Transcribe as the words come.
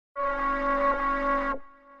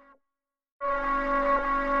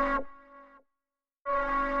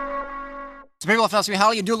So people have asked me,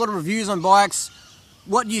 Harley, you do a lot of reviews on bikes.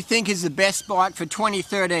 What do you think is the best bike for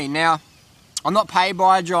 2013? Now, I'm not paid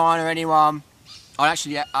by a Giant or anyone. I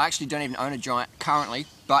actually don't even own a Giant currently,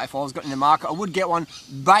 but if I was getting in the market, I would get one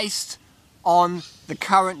based on the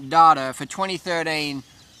current data for 2013.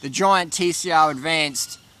 The Giant TCR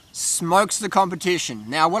Advanced smokes the competition.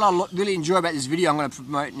 Now, what I really enjoy about this video I'm going to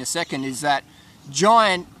promote in a second is that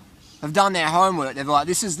Giant have done their homework. They're like,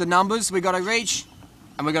 this is the numbers we got to reach,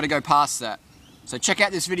 and we got to go past that. So check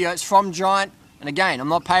out this video. It's from Giant, and again, I'm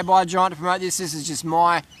not paid by a Giant to promote this. This is just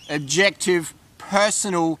my objective,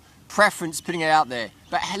 personal preference putting it out there.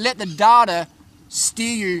 But let the data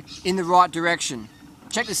steer you in the right direction.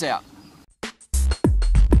 Check this out.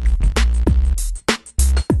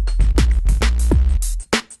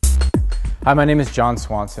 Hi, my name is John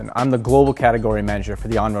Swanson. I'm the Global Category Manager for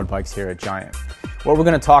the on-road bikes here at Giant. What we're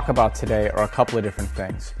going to talk about today are a couple of different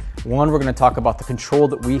things. One, we're going to talk about the control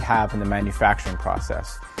that we have in the manufacturing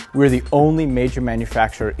process. We're the only major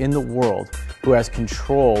manufacturer in the world who has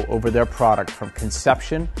control over their product from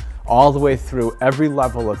conception all the way through every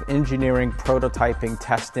level of engineering, prototyping,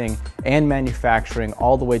 testing, and manufacturing,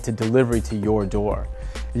 all the way to delivery to your door.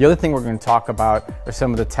 The other thing we're going to talk about are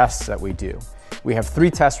some of the tests that we do. We have 3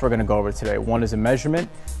 tests we're going to go over today. One is a measurement,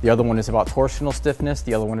 the other one is about torsional stiffness,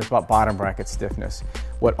 the other one is about bottom bracket stiffness.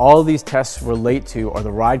 What all of these tests relate to are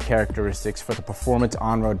the ride characteristics for the performance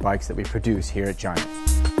on-road bikes that we produce here at Giant.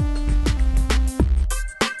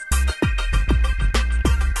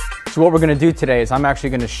 So what we're going to do today is I'm actually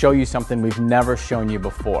going to show you something we've never shown you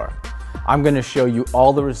before. I'm going to show you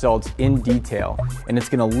all the results in detail, and it's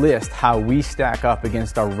going to list how we stack up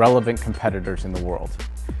against our relevant competitors in the world.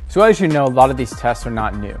 So as you know, a lot of these tests are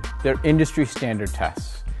not new. They're industry standard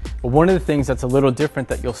tests. But one of the things that's a little different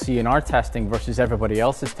that you'll see in our testing versus everybody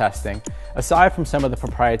else's testing, aside from some of the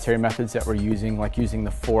proprietary methods that we're using, like using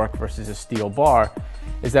the fork versus a steel bar,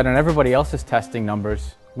 is that on everybody else's testing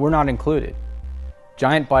numbers, we're not included.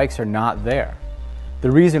 Giant bikes are not there.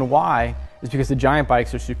 The reason why is because the Giant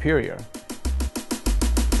bikes are superior.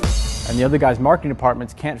 And the other guys' marketing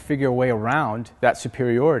departments can't figure a way around that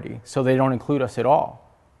superiority, so they don't include us at all.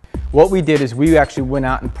 What we did is we actually went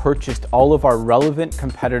out and purchased all of our relevant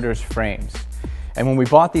competitors' frames. And when we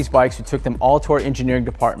bought these bikes, we took them all to our engineering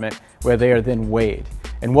department where they are then weighed.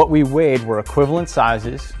 And what we weighed were equivalent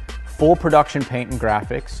sizes, full production paint and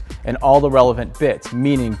graphics, and all the relevant bits,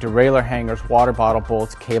 meaning derailleur hangers, water bottle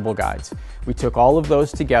bolts, cable guides. We took all of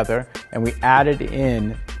those together and we added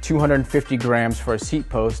in 250 grams for a seat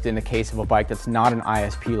post in the case of a bike that's not an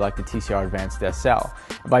ISP like the TCR Advanced SL.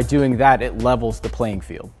 By doing that, it levels the playing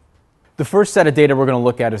field. The first set of data we're going to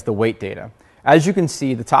look at is the weight data. As you can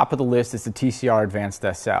see, the top of the list is the TCR Advanced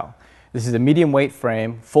SL. This is a medium weight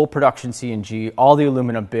frame, full production C&G, all the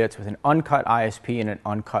aluminum bits with an uncut ISP and an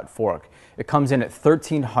uncut fork. It comes in at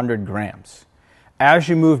 1,300 grams. As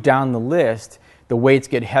you move down the list, the weights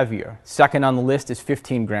get heavier. Second on the list is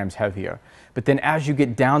 15 grams heavier. But then as you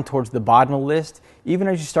get down towards the bottom of the list, even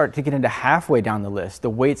as you start to get into halfway down the list,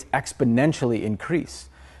 the weights exponentially increase.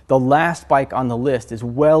 The last bike on the list is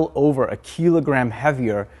well over a kilogram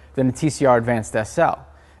heavier than a TCR Advanced SL.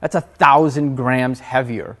 That's 1,000 grams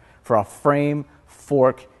heavier for a frame,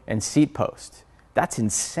 fork, and seat post. That's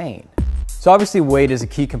insane. So obviously weight is a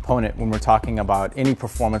key component when we're talking about any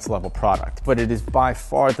performance level product, but it is by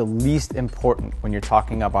far the least important when you're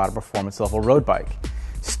talking about a performance level road bike.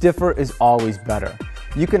 Stiffer is always better.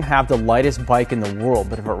 You can have the lightest bike in the world,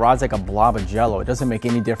 but if it rides like a blob of jello, it doesn't make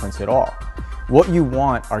any difference at all. What you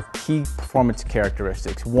want are key performance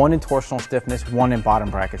characteristics, one in torsional stiffness, one in bottom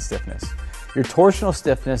bracket stiffness. Your torsional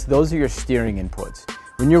stiffness, those are your steering inputs.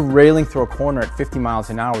 When you're railing through a corner at 50 miles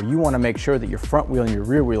an hour, you want to make sure that your front wheel and your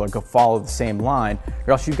rear wheel are going to follow the same line,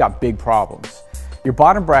 or else you've got big problems. Your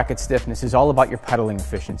bottom bracket stiffness is all about your pedaling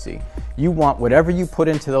efficiency. You want whatever you put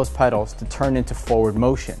into those pedals to turn into forward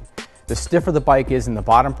motion. The stiffer the bike is in the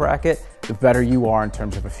bottom bracket, the better you are in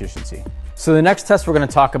terms of efficiency. So the next test we're going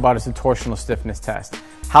to talk about is the torsional stiffness test.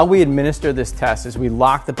 How we administer this test is we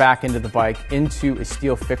lock the back end of the bike into a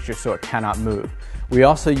steel fixture so it cannot move. We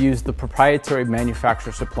also use the proprietary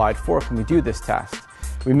manufacturer supplied fork when we do this test.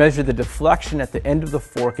 We measure the deflection at the end of the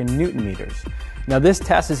fork in Newton meters. Now this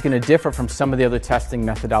test is going to differ from some of the other testing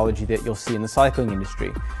methodology that you'll see in the cycling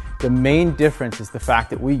industry. The main difference is the fact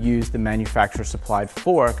that we use the manufacturer supplied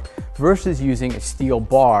fork versus using a steel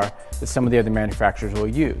bar that some of the other manufacturers will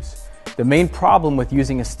use. The main problem with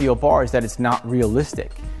using a steel bar is that it's not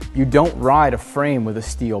realistic. You don't ride a frame with a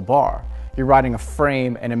steel bar. You're riding a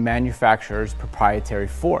frame and a manufacturer's proprietary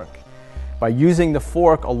fork. By using the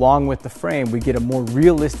fork along with the frame, we get a more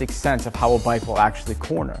realistic sense of how a bike will actually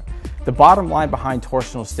corner. The bottom line behind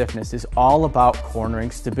torsional stiffness is all about cornering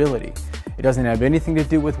stability. It doesn't have anything to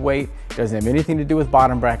do with weight, it doesn't have anything to do with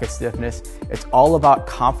bottom bracket stiffness. It's all about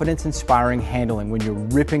confidence-inspiring handling when you're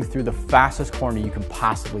ripping through the fastest corner you can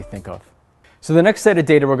possibly think of. So the next set of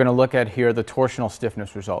data we're going to look at here are the torsional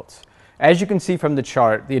stiffness results. As you can see from the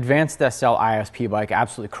chart, the Advanced SL ISP bike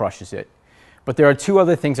absolutely crushes it. But there are two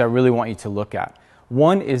other things I really want you to look at.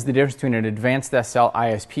 One is the difference between an Advanced SL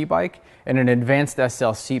ISP bike and an Advanced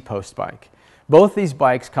SL seat post bike. Both these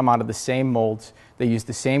bikes come out of the same molds, they use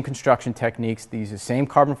the same construction techniques, they use the same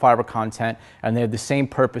carbon fiber content, and they have the same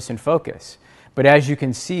purpose and focus. But as you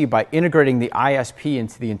can see, by integrating the ISP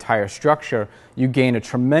into the entire structure, you gain a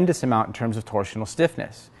tremendous amount in terms of torsional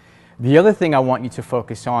stiffness. The other thing I want you to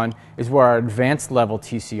focus on is where our advanced level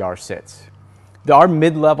TCR sits. Our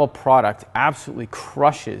mid-level product absolutely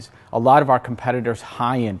crushes a lot of our competitors'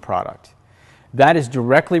 high-end product. That is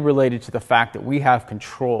directly related to the fact that we have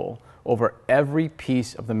control over every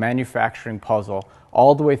piece of the manufacturing puzzle,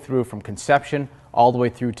 all the way through from conception, all the way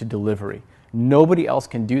through to delivery. Nobody else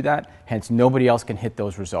can do that, hence nobody else can hit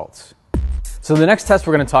those results. So the next test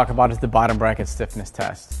we're going to talk about is the bottom bracket stiffness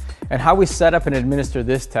test. And how we set up and administer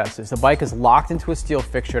this test is the bike is locked into a steel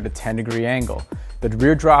fixture at a 10-degree angle. The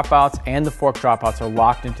rear dropouts and the fork dropouts are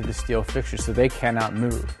locked into the steel fixture so they cannot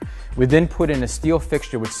move. We then put in a steel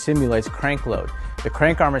fixture which simulates crank load. The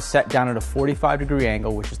crank arm is set down at a 45-degree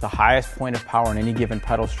angle, which is the highest point of power in any given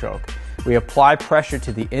pedal stroke. We apply pressure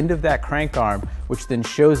to the end of that crank arm, which then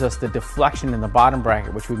shows us the deflection in the bottom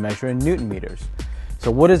bracket, which we measure in Newton meters.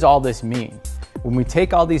 So what does all this mean? When we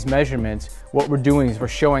take all these measurements, what we're doing is we're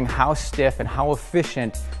showing how stiff and how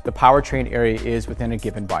efficient the powertrain area is within a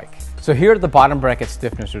given bike. So here are the bottom bracket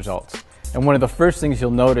stiffness results. And one of the first things you'll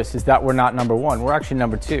notice is that we're not number one, we're actually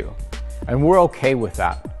number two. And we're okay with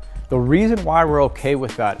that. The reason why we're okay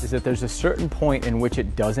with that is that there's a certain point in which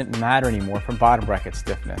it doesn't matter anymore for bottom bracket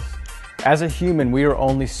stiffness. As a human, we are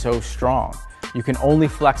only so strong. You can only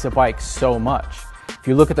flex a bike so much. If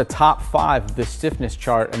you look at the top 5 of the stiffness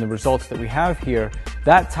chart and the results that we have here,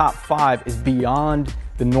 that top 5 is beyond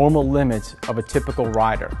the normal limits of a typical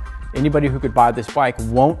rider. Anybody who could buy this bike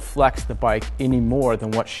won't flex the bike any more than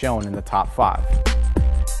what's shown in the top 5.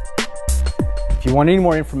 If you want any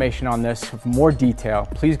more information on this, for more detail,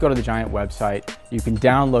 please go to the Giant website. You can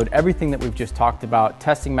download everything that we've just talked about,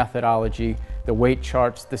 testing methodology, the weight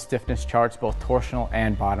charts, the stiffness charts, both torsional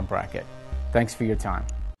and bottom bracket. Thanks for your time.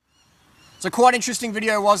 It's a quite interesting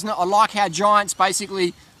video, wasn't it? I like how Giant's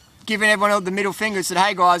basically giving everyone the middle finger and said,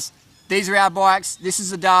 hey guys, these are our bikes, this is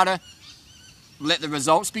the data, let the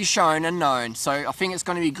results be shown and known. So I think it's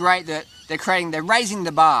going to be great that they're raising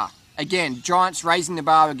the bar. Again, Giant's raising the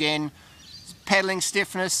bar again, pedaling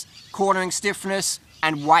stiffness, cornering stiffness,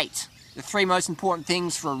 and weight. The 3 most important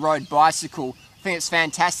things for a road bicycle. I think it's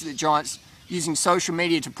fantastic that Giant's using social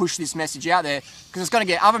media to push this message out there, because it's going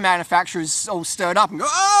to get other manufacturers all stirred up and go,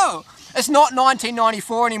 oh, it's not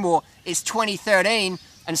 1994 anymore, it's 2013,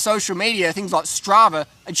 and social media, things like Strava,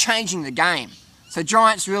 are changing the game. So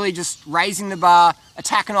Giant's really just raising the bar,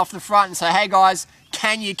 attacking off the front and say, hey guys,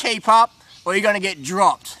 can you keep up or are you going to get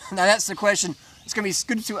dropped? Now that's the question. It's going to be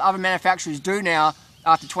good to see what other manufacturers do now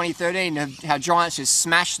after 2013, how Giant's just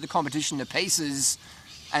smashed the competition to pieces,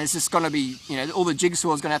 and it's just going to be, you know, all the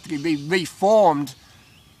jigsaw is going to have to be reformed.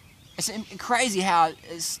 It's crazy how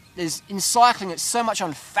in cycling it's so much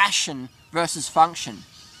on fashion versus function.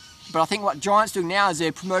 But I think what Giant's doing now is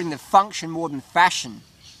they're promoting the function more than fashion.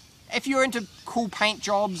 If you're into cool paint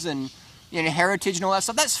jobs and, you know, heritage and all that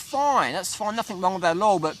stuff, that's fine, nothing wrong with that at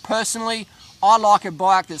all. But personally, I like a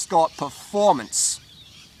bike that's got performance,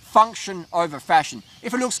 function over fashion.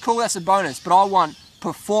 If it looks cool, that's a bonus, but I want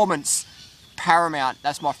performance paramount.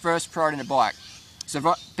 That's my first priority in a bike. So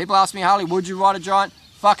if people ask me, Harley, would you ride a Giant?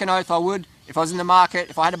 Fucking oath I would. If I was in the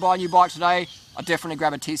market, if I had to buy a new bike today, I'd definitely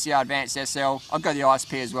grab a TCR Advanced SL. I'd go the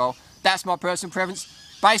ISP as well. That's my personal preference,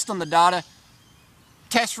 based on the data.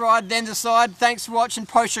 Test ride, then decide. Thanks for watching.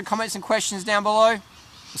 Post your comments and questions down below. We'll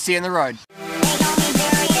see you on the road.